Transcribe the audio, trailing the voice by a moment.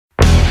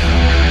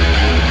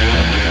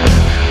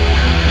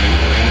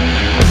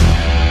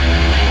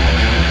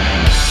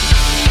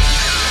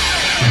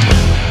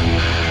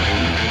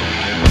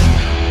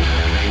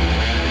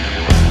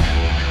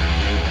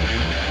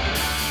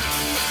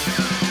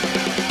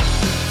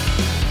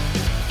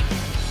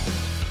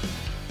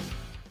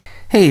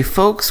Hey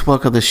folks,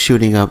 welcome to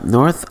Shooting Up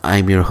North.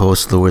 I'm your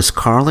host, Louis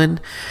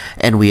Carlan,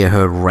 and we are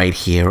heard right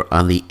here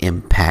on the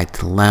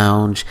Impact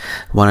Lounge.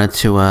 Wanted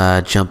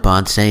to jump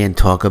on today and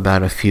talk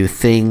about a few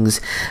things,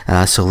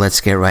 so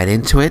let's get right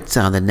into it.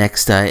 On the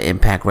next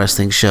Impact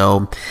Wrestling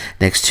show,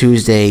 next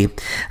Tuesday,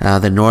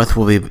 the North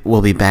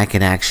will be back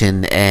in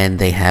action, and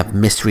they have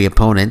mystery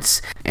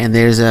opponents. And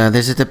there's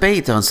a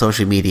debate on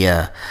social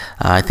media.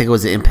 I think it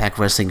was the Impact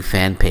Wrestling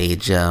fan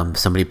page.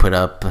 Somebody put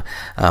up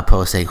a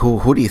post saying,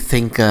 "Who do you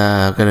think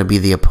going to be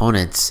the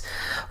opponents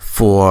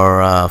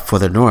for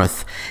the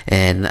North?"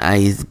 And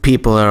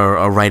people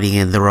are writing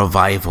in the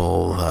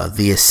Revival,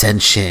 the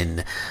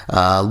Ascension,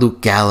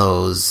 Luke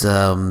Gallows,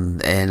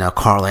 and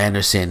Carl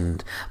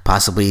Anderson,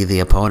 possibly the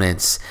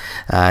opponents.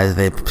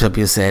 Some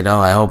people said,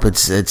 "Oh, I hope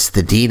it's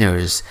the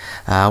Deaners."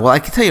 Well, I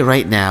can tell you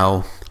right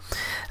now,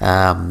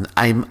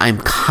 I'm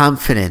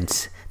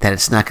confident that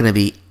it's not going to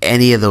be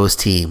any of those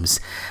teams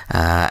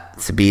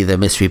to be the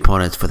mystery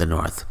opponents for the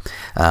North.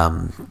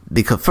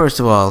 Because first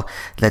of all,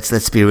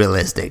 let's be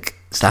realistic.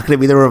 It's not going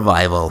to be the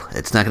Revival.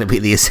 It's not going to be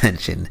the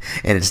Ascension,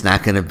 and it's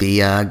not going to be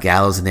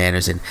Gallows and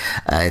Anderson.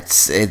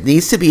 It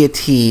needs to be a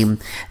team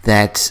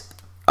that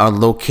are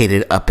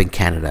located up in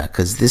Canada,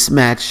 because this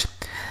match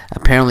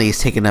apparently is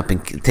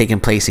taking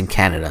place in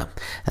Canada,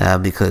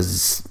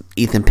 because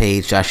Ethan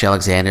Page, Josh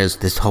Alexander's,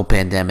 this whole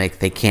pandemic,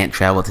 they can't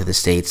travel to the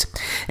States,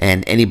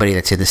 and anybody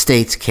that's in the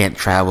States can't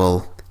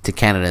travel to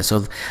Canada.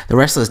 So the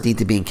wrestlers need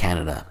to be in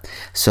Canada.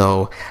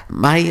 So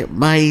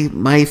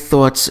my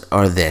thoughts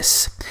are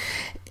this.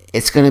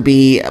 It's going to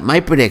be,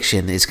 my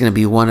prediction is going to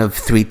be one of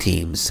three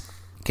teams.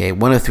 Okay,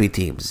 one of three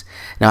teams.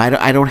 Now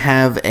I don't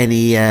have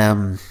any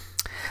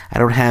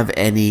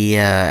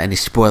any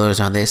spoilers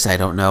on this. I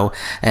don't know.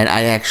 And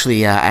I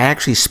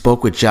actually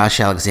spoke with Josh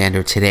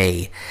Alexander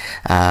today.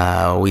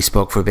 We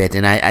spoke for a bit,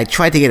 and I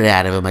tried to get it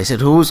out of him. I said,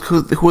 who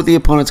are the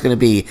opponents going to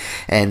be?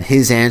 And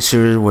his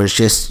answer was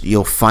just,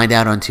 "You'll find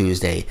out on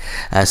Tuesday."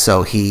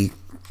 So he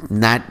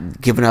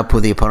not giving up who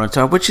the opponents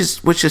are, which is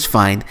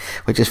fine.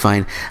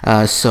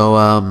 So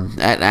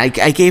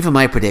I gave him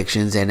my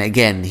predictions, and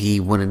again, he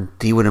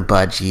wouldn't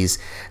budge. He's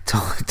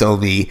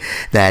told me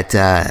that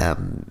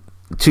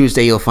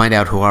Tuesday you'll find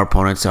out who our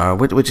opponents are,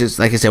 which is,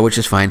 like I said, which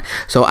is fine.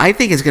 So I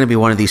think it's going to be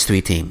one of these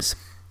three teams.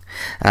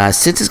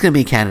 Since it's going to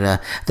be in Canada,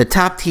 the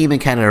top team in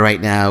Canada right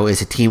now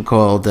is a team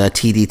called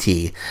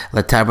TDT,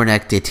 Le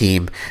Tabernacle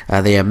Team.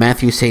 They have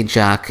Matthew St.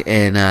 Jacques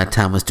and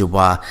Thomas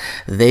Dubois.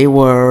 They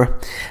were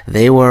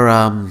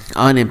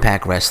on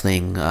Impact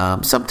Wrestling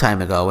some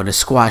time ago in a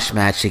squash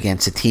match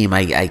against a team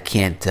I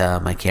can't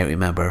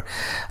remember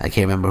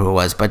who it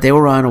was, but they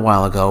were on a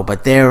while ago.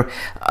 But they're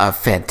a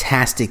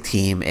fantastic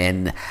team,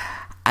 and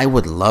I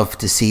would love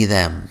to see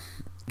them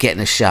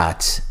getting a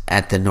shot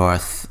at the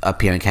North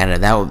up here in Canada.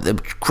 That would be a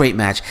great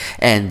match,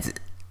 and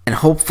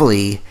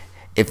hopefully,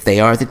 if they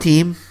are the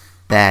team,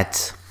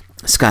 that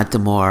Scott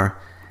D'Amore,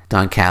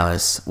 Don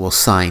Callis will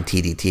sign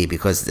TDT,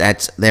 because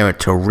they're a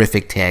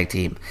terrific tag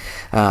team.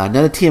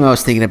 Another team I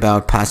was thinking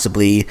about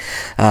possibly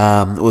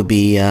would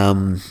be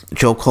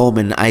Joe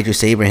Coleman and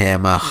Idris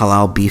Abraham,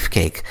 Halal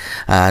Beefcake.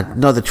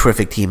 Another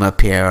terrific team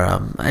up here.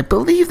 I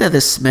believe they're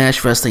the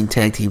Smash Wrestling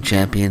Tag Team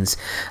Champions.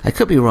 I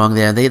could be wrong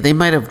there. They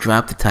might have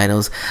dropped the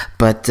titles,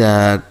 but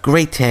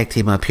great tag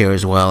team up here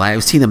as well.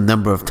 I've seen them a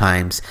number of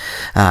times.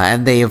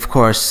 And they, of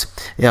course,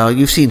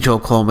 you've seen Joe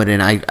Coleman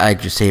and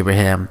Idris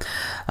Abraham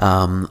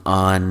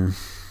on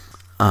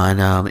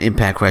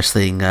Impact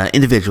Wrestling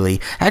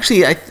individually.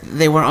 Actually,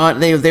 they were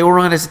on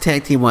as a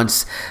tag team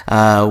once.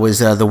 Was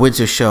the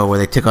Windsor show where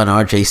they took on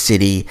RJ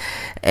City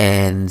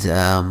and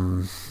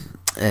David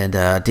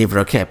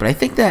Arquette. But I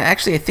think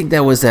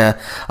that was a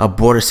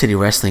Border City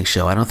Wrestling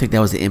show. I don't think that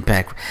was the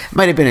Impact. It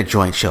might have been a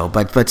joint show,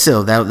 but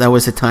still, that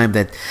was the time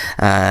that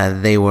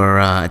they were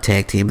a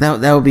tag team.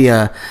 That would be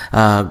a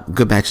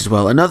good match as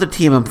well. Another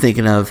team I'm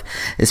thinking of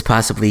is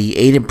possibly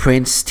Aiden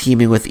Prince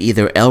teaming with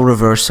either El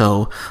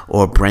Reverso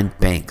or Brent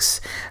Banks.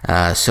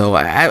 So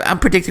I'm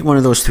predicting one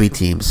of those three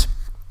teams.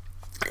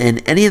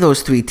 And any of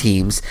those three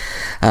teams,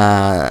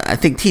 I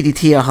think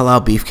TDT or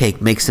Halal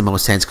Beefcake makes the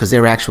most sense, because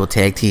they're actual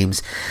tag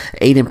teams.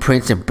 Aiden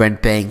Prince and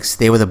Brent Banks,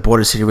 they were the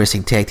Border City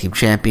Wrestling Tag Team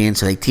Champions,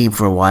 so they teamed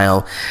for a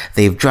while.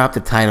 They've dropped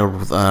the title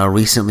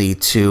recently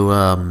to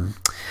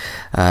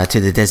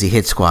the Desi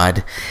Hit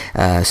Squad.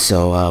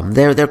 So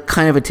they're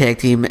kind of a tag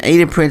team.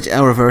 Aiden Prince,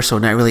 El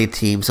Reverso, not really a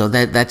team. So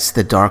that's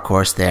the dark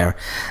horse there.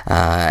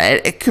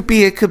 It could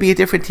be a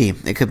different team.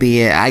 It could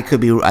be I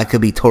could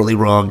be totally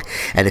wrong,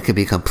 and it could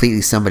be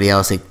completely somebody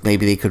else.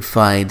 Maybe they could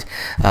find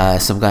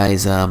some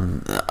guys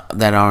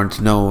that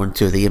aren't known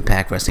to the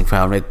Impact Wrestling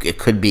crowd. It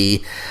could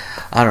be,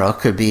 I don't know. It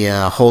could be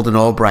Holden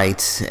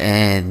Albright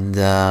and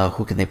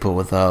who can they put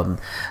with and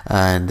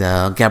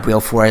Gabriel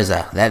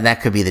Fuerza.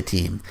 That could be the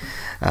team.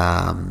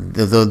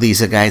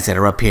 These are guys that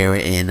are up here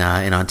in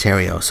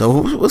Ontario.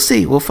 So we'll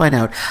see. We'll find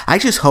out. I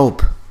just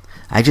hope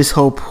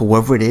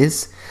whoever it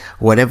is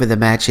whatever the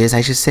match is, I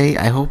should say,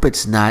 I hope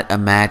it's not a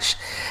match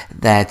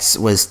that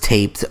was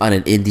taped on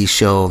an indie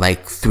show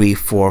like 3,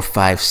 4,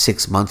 5,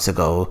 6 months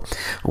ago,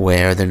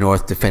 where the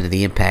North defended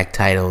the Impact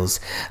titles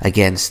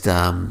against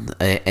an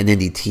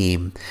indie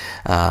team.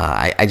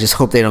 I just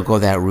hope they don't go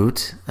that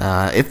route.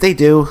 If they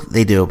do,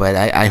 they do. But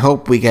I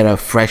hope we get a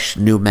fresh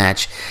new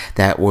match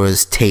that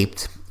was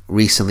taped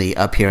recently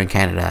up here in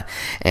Canada,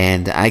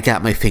 and I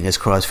got my fingers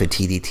crossed for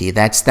TDT.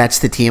 That's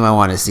the team I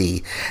want to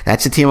see.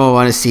 That's the team I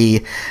want to see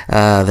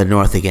the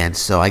North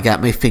against. So I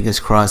got my fingers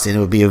crossed, and it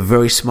would be a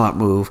very smart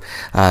move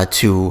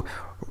to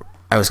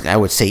I was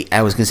going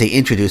to say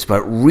introduce,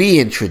 but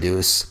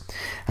reintroduce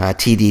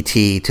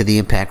TDT to the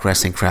Impact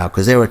Wrestling crowd,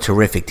 because they're a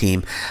terrific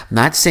team. I'm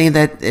not saying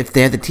that if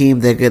they're the team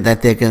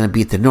that they're going to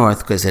beat the North,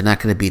 because they're not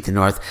going to beat the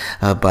North,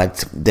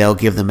 but they'll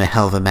give them a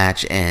hell of a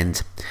match,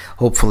 and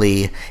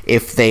hopefully,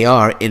 if they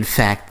are in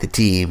fact the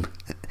team,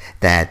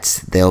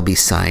 that they'll be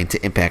signed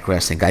to Impact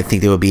Wrestling. I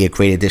think they will be a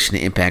great addition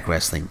to Impact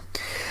Wrestling.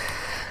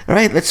 All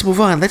right, let's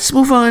move on. Let's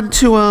move on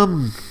to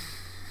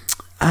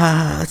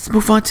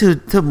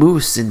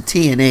Moose and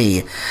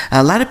TNA.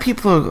 A lot of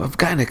people have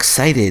gotten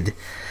excited.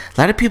 A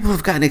lot of people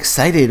have gotten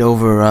excited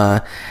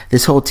over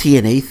this whole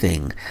TNA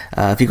thing.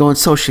 If you go on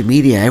social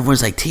media,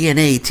 everyone's like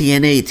TNA,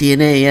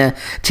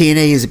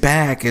 TNA is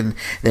back, and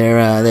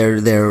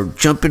they're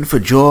jumping for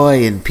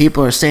joy, and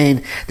people are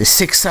saying the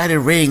 6-sided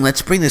ring.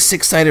 Let's bring the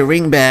 6-sided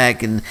ring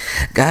back. And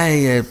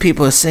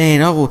people are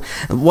saying, oh,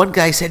 one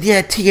guy said,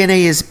 yeah,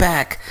 TNA is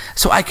back,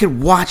 so I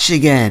could watch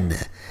again.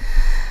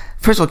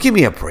 First of all, give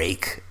me a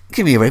break.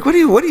 Give me a break. What do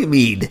you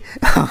mean?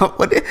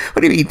 What do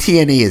you mean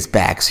TNA is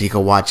back so you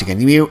can watch again?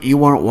 You mean you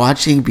weren't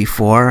watching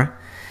before?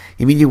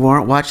 You mean you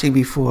weren't watching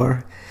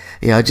before?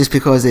 You know, just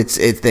because they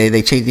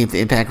changed the name to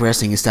Impact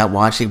Wrestling, you stopped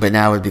watching, but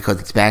now it's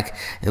because it's back,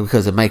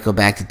 because it might go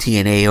back to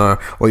TNA,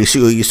 or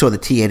you saw the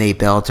TNA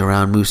belt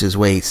around Moose's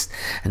waist,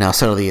 and now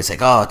suddenly it's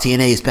like, oh,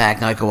 TNA is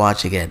back, now I can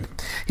watch again.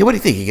 Yeah, what do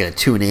you think? You're gonna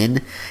tune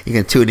in? You're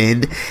gonna tune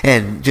in,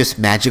 and just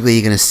magically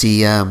you're gonna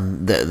see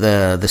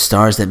the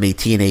stars that made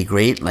TNA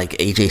great, like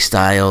AJ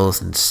Styles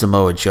and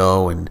Samoa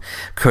Joe and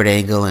Kurt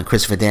Angle and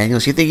Christopher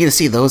Daniels. You think you're gonna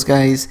see those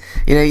guys?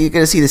 You know, you're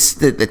gonna see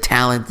the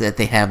talent that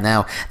they have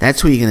now. That's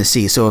who you're gonna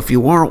see. So if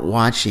you weren't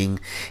watching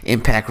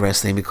Impact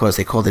Wrestling because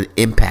they called it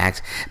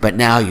Impact, but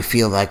now you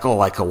feel like, oh,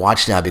 I can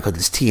watch now because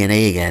it's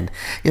TNA again.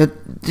 You know,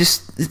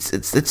 just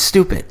it's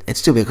stupid.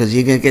 It's stupid because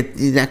you're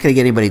not gonna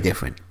get anybody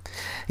different.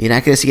 You're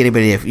not going to see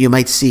anybody different. You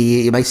might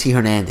see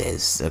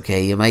Hernandez.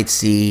 Okay, you might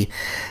see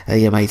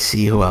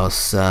who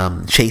else?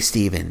 Chase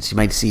Stevens. You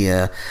might see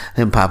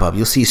him pop up.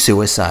 You'll see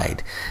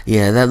Suicide.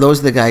 Yeah,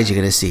 those are the guys you're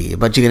going to see.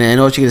 But you're going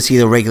to see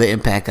the regular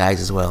Impact guys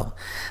as well.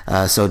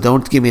 So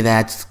don't give me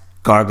that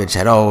garbage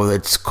that, oh,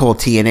 it's called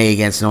TNA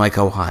against No I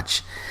Can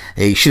Watch.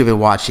 You should have been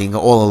watching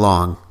all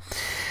along.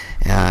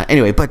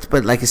 Anyway,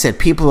 but like I said,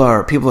 people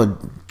are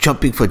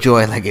jumping for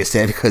joy, like I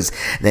said, because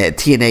the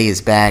TNA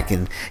is back,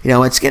 and you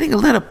know it's getting a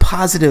lot of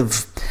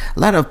positive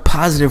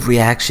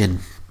reaction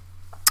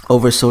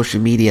over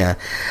social media.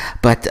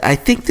 But I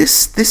think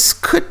this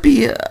could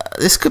be a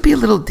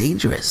little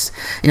dangerous,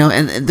 you know.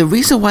 And the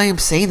reason why I'm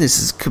saying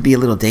this could be a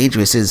little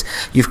dangerous is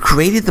you've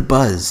created the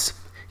buzz.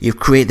 They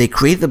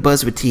created the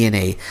buzz with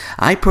TNA.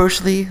 I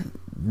personally,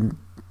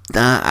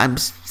 I'm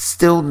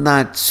still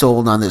not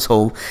sold on this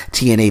whole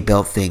TNA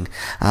belt thing,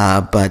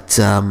 but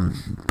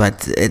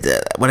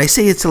when I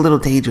say it's a little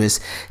dangerous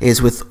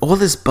is with all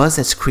this buzz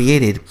that's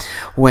created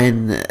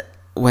when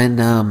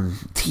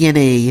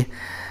TNA,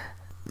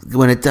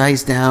 when it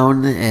dies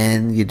down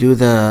and you do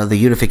the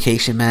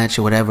unification match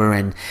or whatever,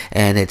 and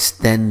it's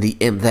then the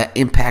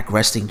Impact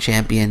Wrestling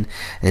champion.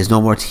 There's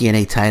no more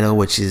TNA title,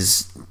 which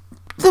is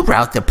the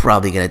route they're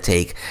probably going to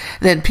take.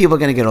 And then people are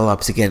going to get all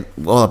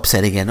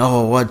upset again.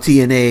 Oh, what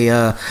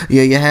TNA?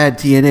 You had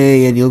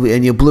TNA and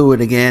you blew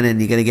it again,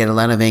 and you're going to get a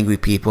lot of angry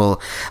people,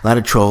 a lot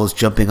of trolls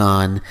jumping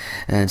on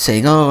and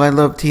saying, "Oh, I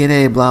love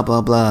TNA," blah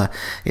blah blah.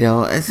 You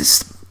know, it's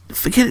just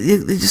forget it.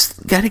 You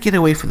just got to get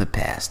away from the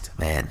past,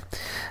 man.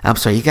 I'm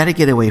sorry, you got to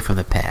get away from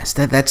the past.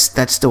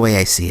 That's the way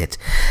I see it.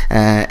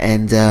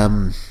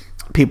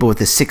 People with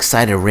the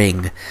 6-sided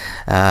ring,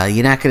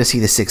 you're not going to see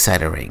the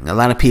 6-sided ring. A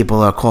lot of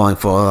people are calling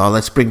for, oh,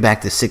 let's bring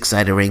back the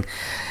 6-sided ring.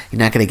 You're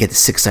not going to get the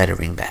 6-sided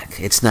ring back.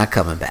 It's not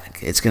coming back.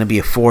 It's going to be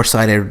a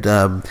 4-sided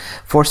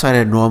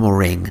normal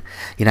ring.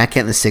 You're not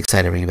getting the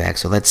 6-sided ring back.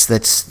 So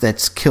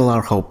let's kill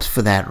our hopes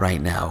for that right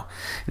now.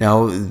 You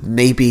know,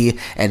 maybe,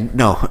 and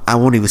no, I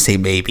won't even say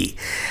maybe.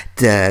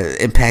 The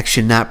Impact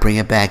should not bring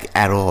it back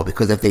at all,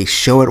 because if they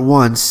show it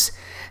once,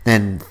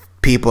 then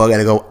people are going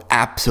to go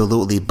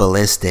absolutely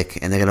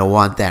ballistic, and they're going to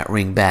want that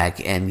ring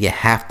back, and you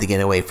have to get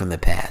away from the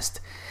past.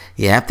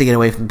 You have to get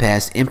away from the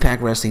past.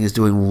 Impact Wrestling is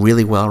doing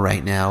really well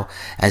right now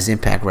as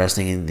Impact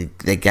Wrestling, and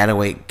they get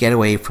away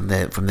from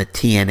the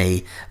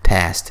TNA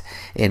past,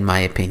 in my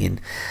opinion.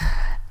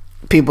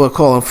 People are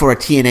calling for a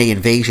TNA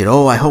invasion.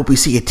 Oh, I hope we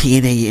see a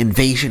TNA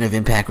invasion of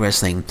Impact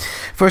Wrestling.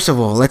 First of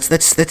all,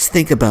 let's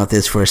think about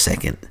this for a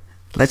second.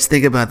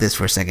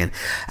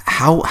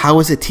 How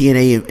is a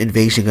TNA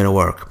invasion going to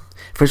work?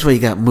 First of all, you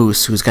got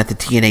Moose, who's got the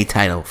TNA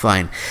title,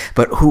 fine.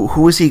 But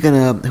who is he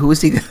gonna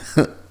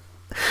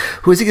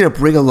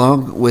bring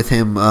along with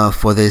him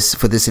for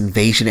this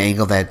invasion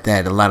angle that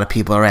a lot of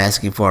people are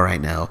asking for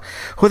right now?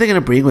 Who are they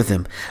gonna bring with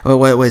him? Or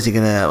what is he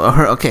gonna?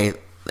 Okay,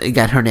 you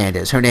got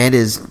Hernandez.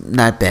 Hernandez,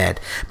 not bad.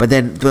 But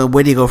then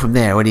where do you go from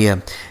there? What do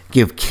you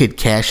give Kid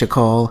Cash a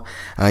call?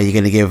 You're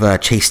gonna give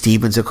Chase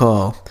Stevens a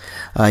call.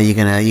 You're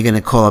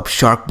gonna call up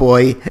Shark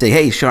Boy. Say,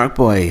 hey, Shark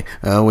Boy,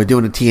 we're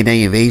doing a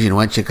TNA invasion.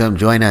 Why don't you come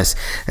join us?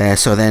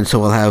 So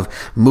we'll have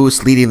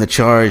Moose leading the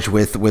charge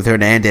with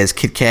Hernandez,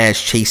 Kid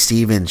Cash, Chase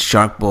Stevens,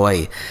 Shark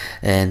Boy,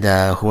 and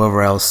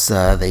whoever else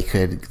they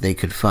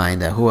could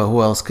find.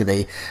 Who else could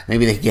they?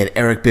 Maybe they could get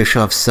Eric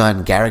Bischoff's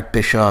son, Garrett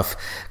Bischoff,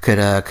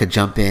 could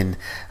jump in.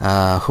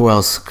 Who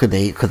else could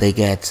they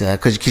get?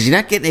 Because you're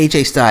not getting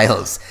AJ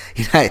Styles.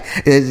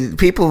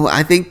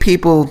 I think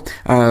people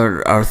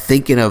are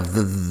thinking of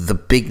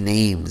the big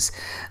names,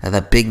 You're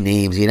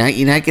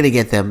not going to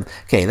get them.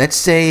 Okay, let's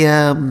say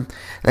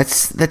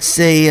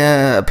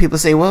people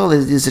say, well,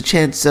 there's a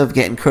chance of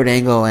getting Kurt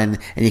Angle and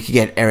you could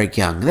get Eric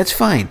Young. That's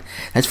fine.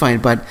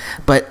 But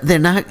you're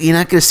not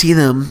going to see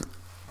them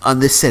on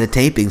this set of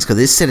tapings, because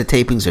this set of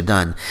tapings are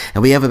done,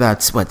 and we have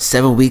about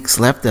 7 weeks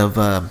left of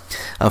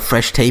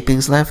fresh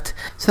tapings left.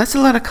 So that's a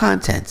lot of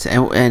content,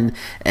 and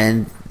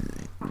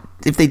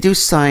if they do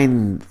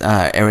sign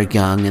Eric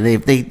Young, and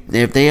if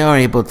they are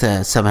able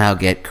to somehow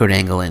get Kurt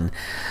Angle in,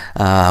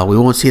 we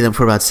won't see them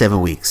for about 7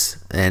 weeks,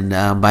 and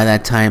by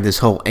that time, this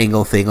whole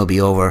Angle thing will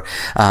be over.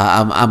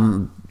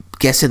 I'm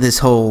guessing this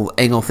whole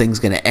Angle thing's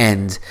going to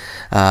end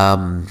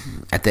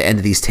at the end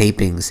of these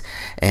tapings,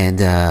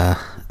 and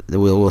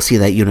we'll see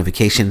that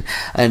unification,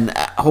 and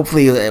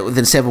hopefully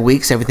within 7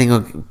 weeks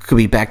everything could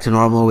be back to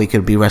normal. We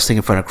could be wrestling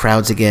in front of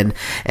crowds again,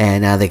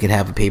 and they could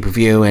have a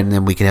pay-per-view, and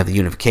then we could have the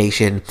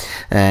unification.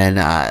 And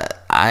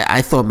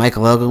I thought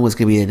Michael Elgin was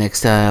going to be the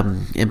next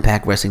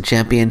Impact Wrestling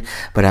champion,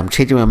 but I'm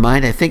changing my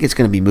mind. I think it's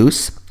going to be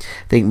Moose.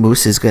 I think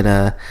Moose is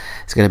gonna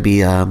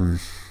be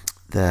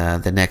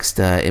the next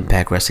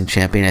Impact Wrestling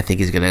champion. I think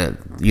he's going to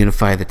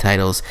unify the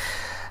titles.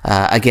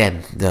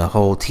 Again, the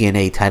whole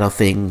TNA title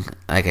thing,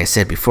 like I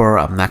said before,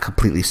 I'm not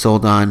completely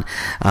sold on,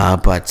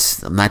 but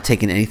I'm not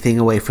taking anything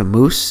away from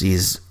Moose.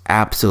 He's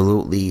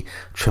absolutely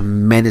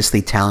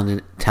tremendously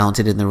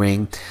talented in the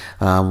ring.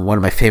 One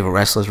of my favorite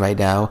wrestlers right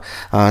now.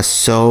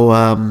 So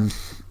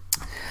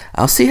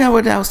I'll see how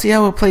it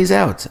plays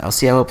out.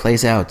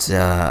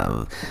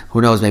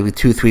 Who knows? Maybe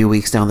 2-3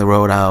 weeks down the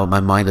road, my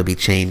mind will be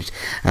changed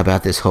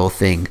about this whole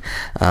thing.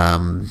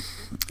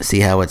 See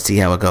how it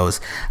goes.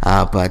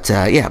 But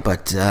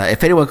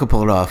if anyone can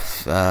pull it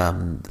off,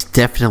 it's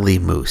definitely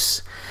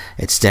Moose.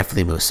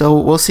 So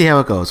we'll see how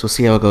it goes.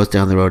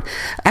 Down the road.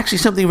 Actually,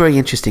 something very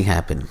interesting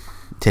happened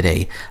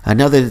today.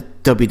 Another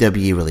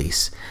WWE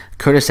release.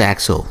 Curtis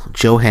Axel,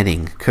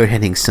 Kurt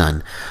Henning's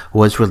son,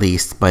 was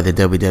released by the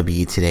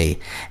WWE today,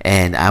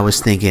 and I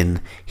was thinking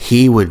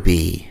he would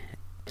be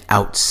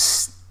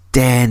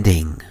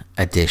outstanding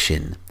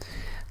addition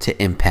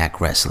to Impact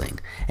Wrestling.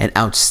 An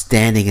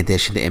outstanding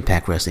addition to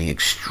Impact Wrestling.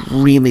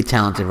 Extremely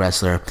talented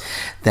wrestler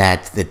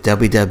that the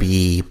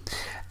WWE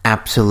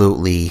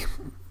absolutely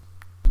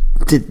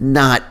did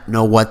not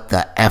know what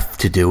the F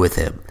to do with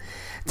him.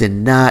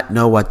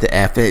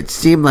 It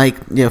seemed like,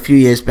 a few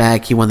years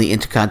back he won the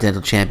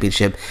Intercontinental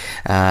Championship.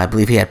 I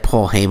believe he had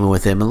Paul Heyman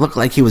with him. It looked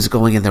like he was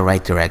going in the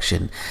right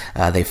direction.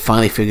 They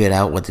finally figured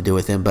out what to do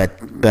with him, but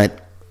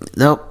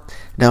nope,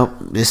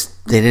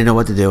 just they didn't know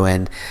what to do,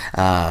 and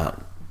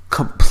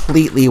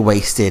completely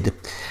wasted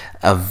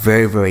a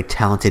very, very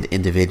talented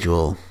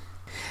individual.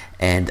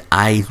 And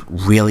I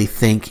really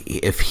think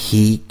if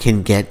he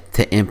can get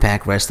to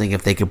Impact Wrestling,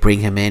 if they could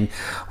bring him in,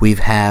 we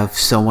have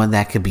someone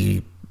that could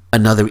be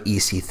another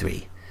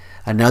EC3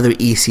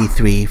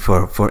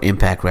 for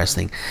Impact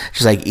Wrestling.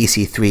 Just like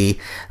EC3,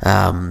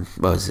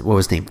 what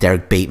was his name?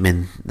 Derek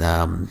Bateman.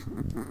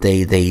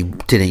 They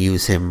didn't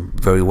use him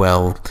very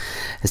well.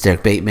 As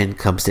Derek Bateman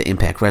comes to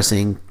Impact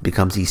Wrestling,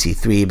 becomes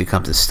EC3,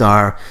 becomes a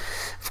star.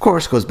 Of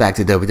course, goes back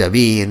to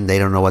WWE, and they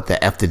don't know what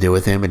the F to do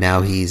with him, and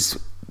now he's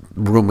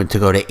rumored to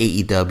go to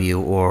AEW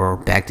or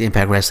back to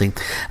Impact Wrestling.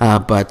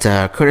 But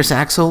Curtis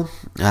Axel,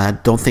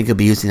 don't think he'll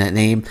be using that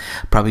name.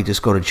 Probably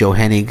just go to Joe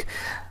Hennig.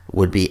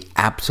 Would be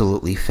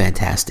absolutely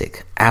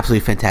fantastic. I'm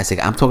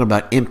talking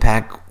about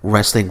Impact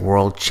Wrestling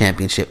World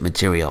Championship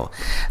material.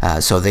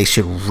 So they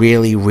should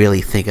really,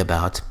 really think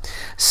about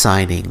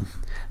signing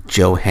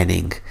Joe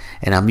Hennig.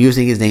 And I'm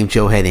using his name,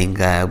 Joe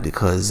Hennig,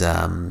 because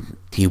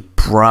he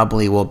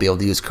probably won't be able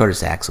to use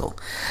Curtis Axel.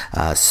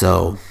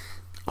 So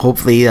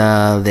hopefully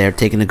they're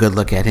taking a good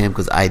look at him,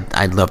 because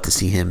I'd love to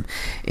see him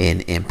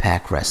in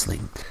Impact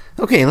Wrestling.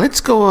 Okay,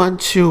 let's go on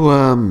to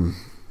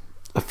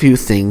a few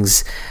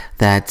things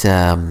that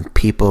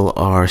people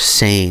are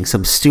saying,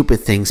 some stupid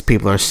things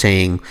people are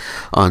saying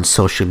on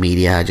social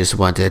media. I just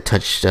want to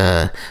touch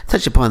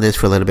upon this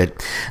for a little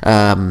bit.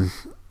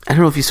 I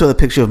don't know if you saw the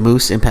picture of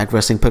Moose. Impact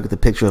Wrestling put the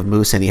picture of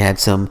Moose, and he had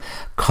some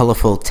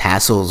colorful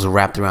tassels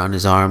wrapped around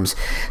his arms.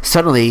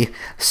 Suddenly,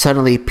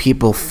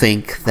 people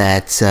think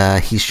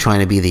that he's trying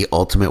to be the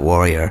Ultimate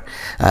Warrior.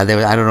 I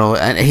don't know.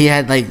 He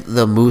had like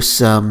the moose.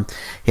 He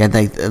had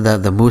like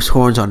the moose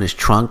horns on his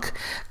trunk.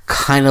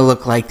 Kind of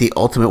look like the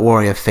Ultimate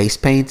Warrior face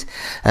paint.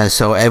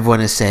 So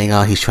everyone is saying,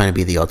 "Oh, he's trying to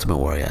be the Ultimate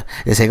Warrior."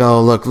 They're saying,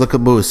 "Oh, look at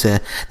Moose."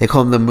 They're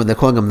calling him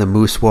the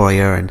Moose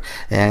Warrior,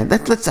 and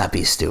let's not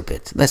be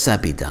stupid. Let's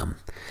not be dumb.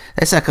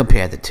 Let's not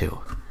compare the two.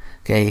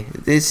 Okay,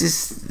 this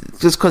is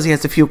just because he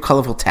has a few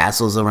colorful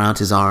tassels around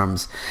his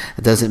arms.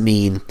 It doesn't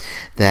mean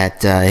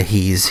that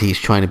he's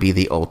trying to be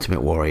the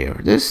Ultimate Warrior.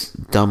 This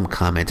dumb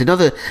comment.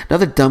 Another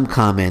dumb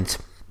comment.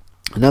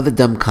 Another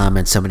dumb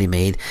comment somebody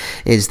made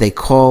is they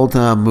called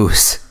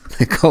Moose.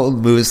 They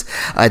called Moose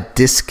a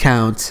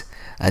discount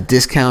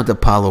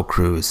Apollo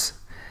Crews.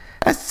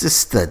 That's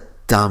just a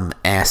dumb,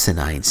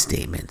 asinine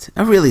statement.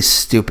 A really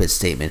stupid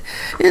statement.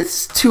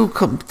 It's two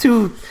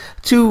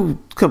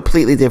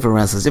completely different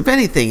wrestlers. If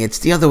anything, it's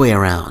the other way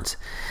around.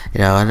 You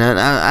know, and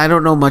I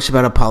don't know much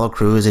about Apollo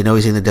Crews. I know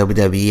he's in the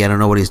WWE. I don't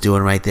know what he's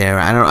doing right there.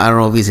 I don't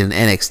know if he's in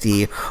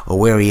NXT or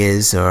where he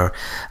is, or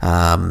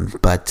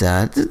but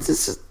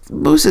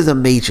Moose is a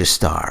major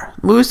star.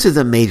 Moose is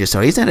a major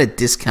star. He's not a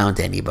discount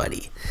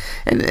anybody,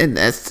 and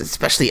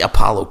especially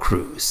Apollo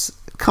Crews.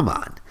 Come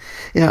on.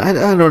 You know, I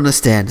don't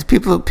understand.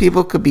 People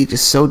could be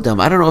just so dumb.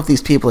 I don't know if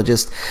these people are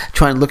just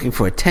looking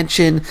for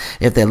attention,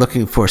 if they're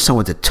looking for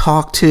someone to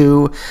talk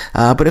to.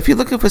 But if you're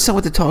looking for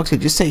someone to talk to,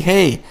 just say,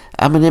 "Hey,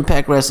 I'm an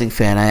Impact Wrestling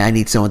fan. I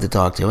need someone to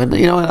talk to." And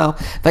you know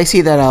what? If I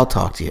see that, I'll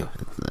talk to you.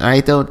 All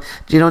right?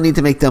 You don't need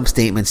to make dumb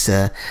statements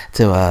to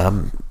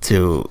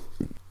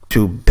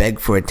beg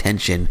for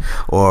attention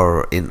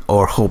or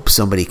hope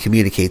somebody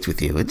communicates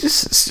with you. It's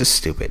just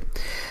stupid.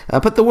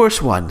 But the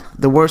worst one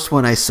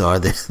I saw,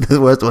 the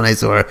worst one I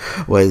saw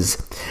was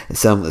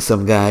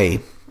some guy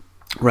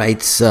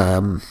writes,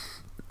 "Wow,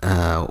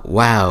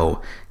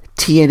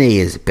 TNA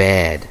is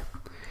bad."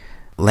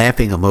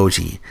 Laughing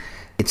emoji.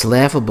 It's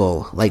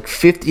laughable, like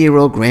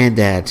 50-year-old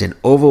granddads and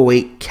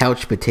overweight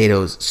couch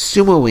potatoes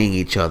sumoing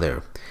each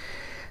other.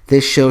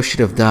 This show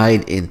should have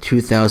died in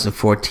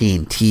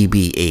 2014,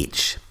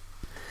 TBH.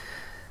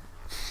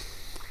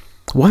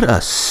 What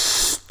a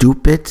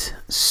stupid,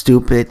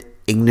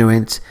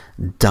 ignorant,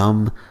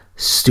 dumb,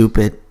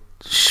 stupid,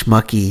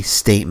 schmucky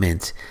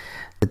statement.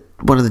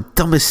 One of the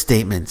dumbest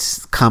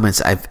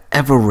comments I've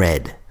ever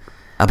read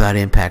about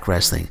Impact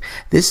Wrestling.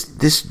 This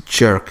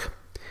jerk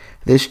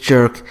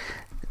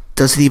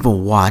doesn't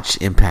even watch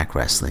Impact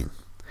Wrestling.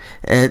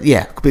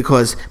 Yeah,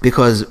 because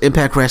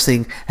Impact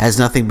Wrestling has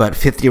nothing but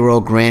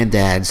 50-year-old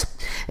granddads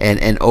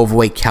and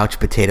overweight couch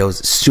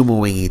potatoes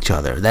sumoing each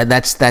other.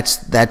 That's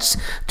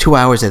 2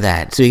 hours of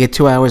that. So you get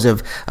 2 hours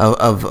of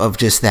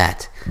just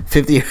that.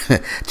 2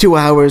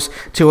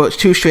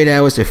 straight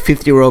hours of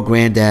 50-year-old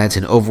granddads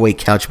and overweight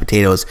couch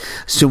potatoes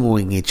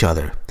sumoing each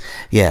other.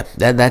 Yeah,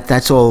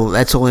 that's all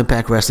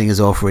Impact Wrestling is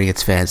offering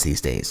its fans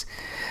these days.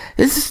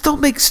 Just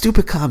don't make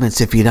stupid comments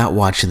if you're not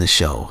watching the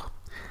show.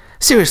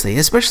 Seriously,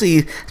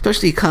 especially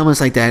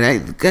comments like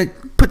that. Guy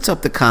puts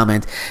up the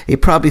comment. He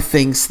probably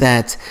thinks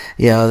that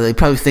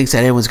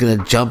everyone's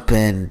gonna jump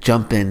in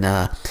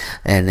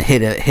and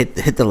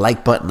hit the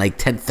like button like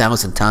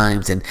 10,000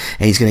 times, and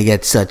he's gonna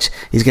get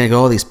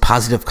all these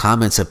positive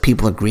comments of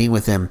people agreeing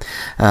with him,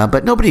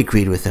 but nobody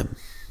agreed with him.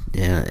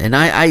 Yeah, and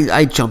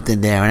I jumped in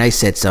there and I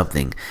said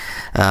something,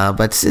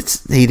 but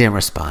he didn't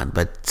respond.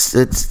 But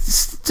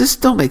it's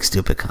just don't make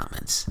stupid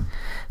comments.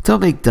 Don't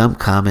make dumb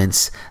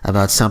comments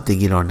about something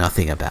you know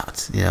nothing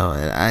about. You know,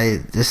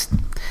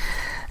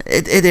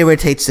 it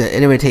irritates the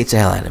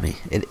hell out of me.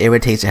 It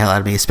irritates the hell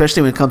out of me,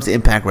 especially when it comes to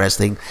Impact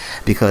Wrestling,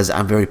 because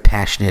I'm very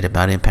passionate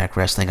about Impact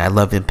Wrestling. I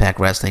love Impact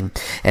Wrestling,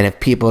 and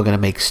if people are gonna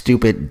make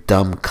stupid,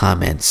 dumb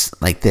comments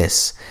like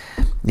this,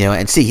 you know,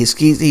 and see, he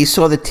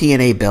saw the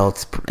TNA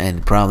belt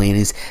and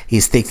he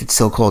thinks it's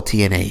still called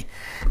TNA.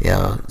 You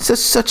know,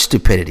 such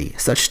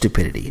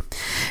stupidity.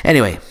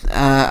 Anyway,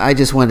 I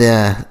just wanted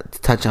to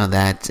touch on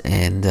that,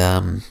 and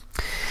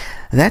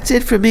that's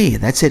it for me.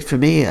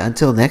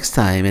 Until next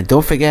time. And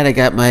don't forget, I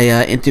got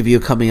my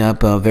interview coming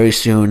up very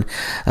soon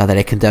that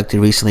I conducted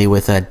recently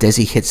with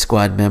Desi Hit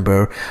Squad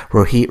member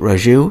Rohit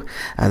Raju.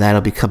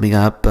 That'll be coming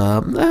up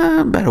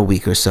about a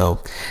week or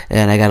so.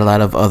 And I got a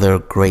lot of other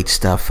great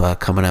stuff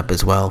coming up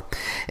as well.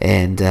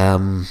 And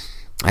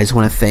I just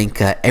want to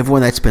thank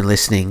everyone that's been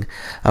listening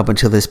up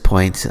until this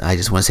point. I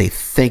just want to say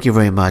thank you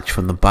very much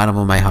from the bottom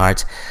of my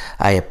heart.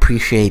 I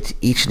appreciate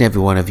each and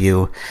every one of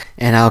you.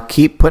 And I'll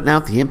keep putting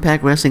out the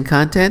Impact Wrestling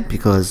content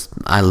because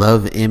I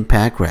love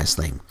Impact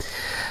Wrestling.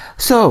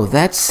 So,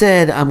 that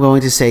said, I'm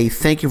going to say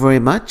thank you very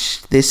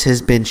much. This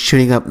has been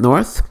Shooting Up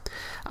North.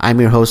 I'm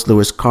your host,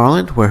 Lewis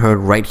Carlan. We're heard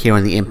right here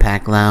on the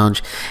Impact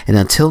Lounge. And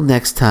until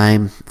next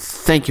time,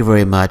 thank you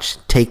very much.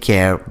 Take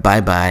care.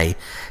 Bye-bye.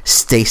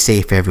 Stay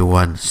safe,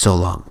 everyone. So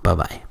long.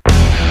 Bye-bye.